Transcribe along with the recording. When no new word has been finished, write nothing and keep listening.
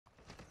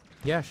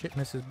Yeah,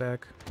 Shipmas is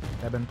back.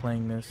 I've been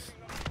playing this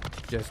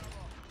just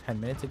 10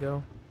 minutes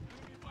ago.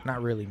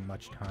 Not really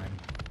much time.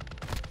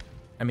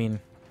 I mean,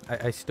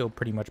 I still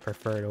pretty much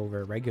prefer it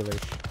over regular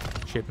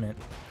Shipment.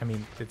 I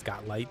mean, it's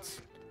got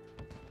lights.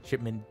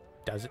 Shipment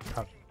doesn't.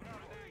 I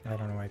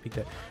don't know why I picked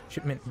that.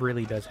 Shipment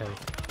really does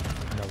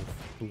have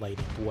no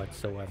lighting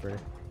whatsoever.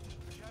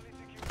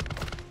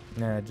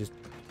 Nah, just.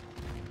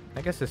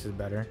 I guess this is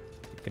better.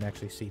 You can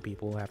actually see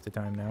people half the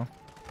time now,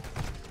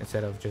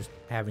 instead of just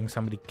having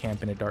somebody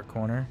camp in a dark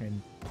corner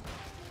and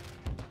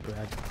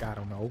I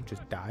don't know,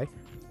 just die.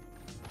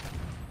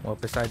 Well,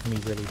 besides me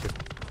really just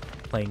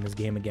playing this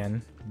game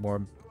again,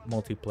 more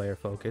multiplayer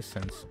focused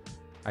since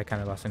I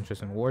kind of lost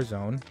interest in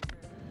Warzone.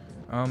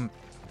 I've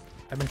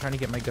been trying to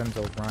get my guns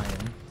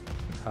Orion.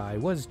 I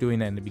was doing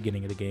that in the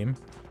beginning of the game.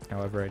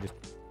 However, I just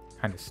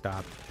kind of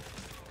stopped.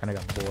 Kind of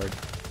got bored.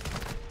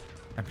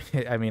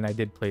 I mean, I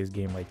did play this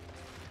game like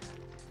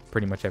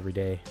pretty much every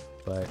day,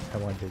 but I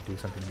wanted to do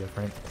something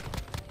different.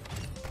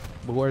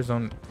 But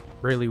Warzone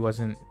really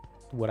wasn't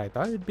what I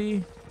thought it'd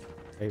be.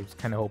 I was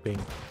kind of hoping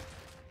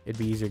it'd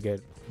be easier to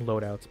get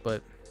loadouts,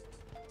 but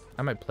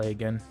I might play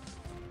again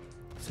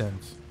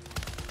since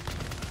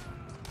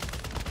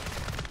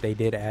they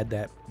did add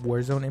that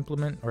Warzone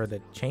implement, or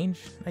the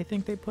change I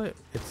think they put.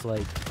 It's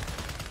like,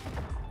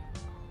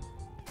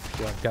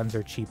 well, guns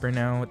are cheaper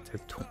now to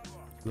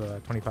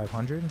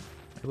 2,500,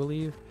 I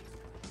believe,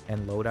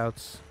 and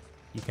loadouts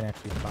you can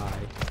actually buy.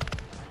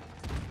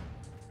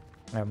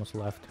 I almost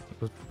left.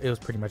 It was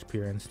pretty much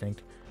pure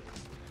instinct.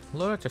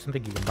 Loadouts are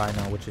something you can buy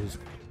now, which is,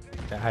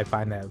 I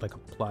find that like a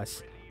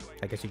plus,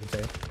 I guess you can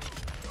say.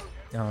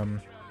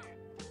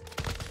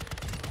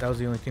 That was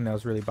the only thing that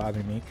was really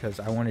bothering me, because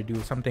I want to do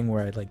something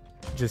where I'd like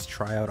just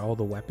try out all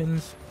the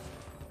weapons,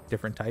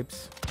 different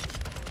types,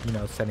 you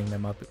know, setting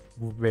them up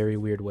very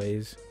weird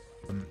ways.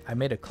 I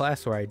made a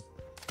class where I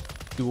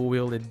dual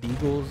wielded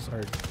deagles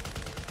or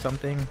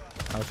something.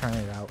 I was trying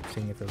it out,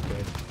 seeing if it was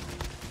good.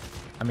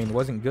 I mean, it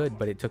wasn't good,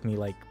 but it took me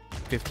like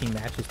 15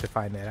 matches to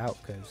find that out,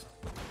 because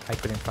I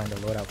couldn't find a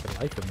loadout for the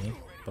life of me.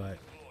 But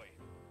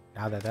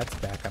now that that's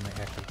back, I might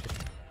actually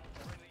just,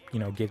 you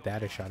know, give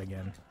that a shot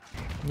again.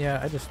 Yeah,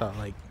 I just thought,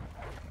 like,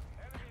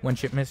 when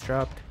Shipmas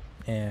dropped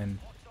and,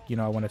 you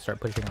know, I want to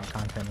start pushing out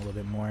content a little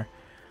bit more,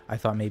 I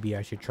thought maybe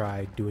I should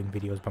try doing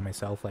videos by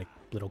myself, like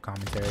little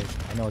commentaries.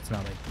 I know it's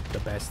not like the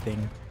best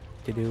thing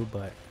to do,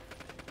 but,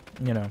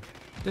 you know,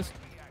 just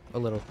a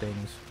little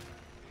things.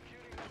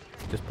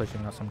 Just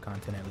pushing out some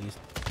content at least.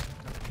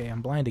 Okay,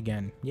 I'm blind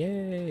again.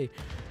 Yay!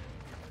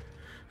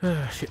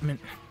 Shipment.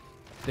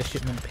 The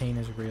shipment pain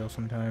is real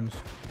sometimes.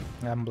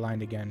 I'm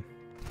blind again.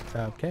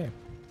 Okay.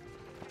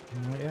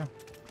 Yeah.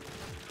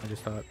 I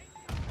just thought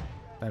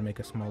I'd make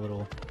a small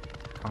little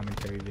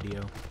commentary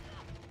video.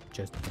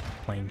 Just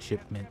playing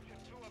Shipment.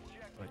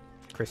 Like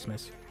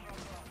Christmas.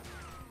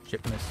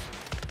 Shipmas.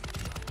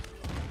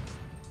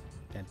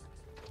 And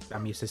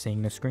I'm used to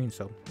seeing the screen,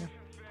 so yeah.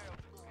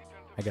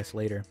 I guess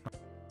later.